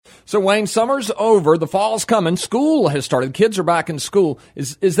So, Wayne, summer's over. The fall's coming. School has started. Kids are back in school.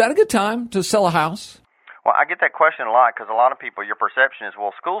 Is that a good time to sell a house? Well, I get that question a lot because a lot of people, your perception is,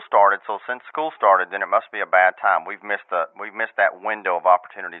 well, school started, so since school started, then it must be a bad time. We've missed that window of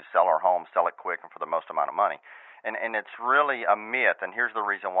opportunity to sell our home, sell it quick, and for the most amount of money. And it's really a myth, and here's the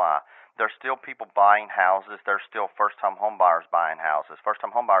reason why. There's still people buying houses. There's still first-time home buyers buying houses.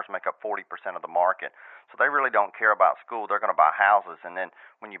 First-time home buyers make up 40% of the market, so they really don't care about school. They're going to buy houses, and then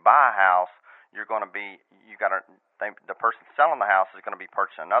when you buy a house, the person selling the house is going to be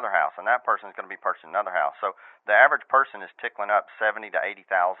purchasing another house, and that person is going to be purchasing another house. So the average person is tickling up $70,000 to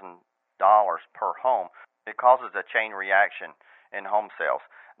 $80,000 per home. It causes a chain reaction in home sales.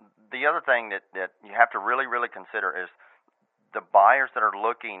 The other thing that you have to really, really consider is the buyers that are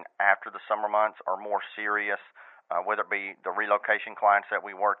looking after the summer months are more serious, whether it be the relocation clients that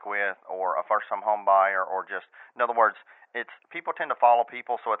we work with or a first-time home buyer or just, in other words, it's people tend to follow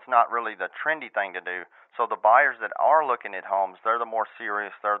people, so it's not really the trendy thing to do. So the buyers that are looking at homes, they're the more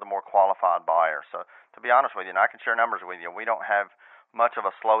serious, they're the more qualified buyers. So to be honest with you, and I can share numbers with you, we don't have much of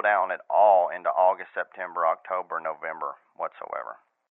a slowdown at all into August, September, October, November whatsoever.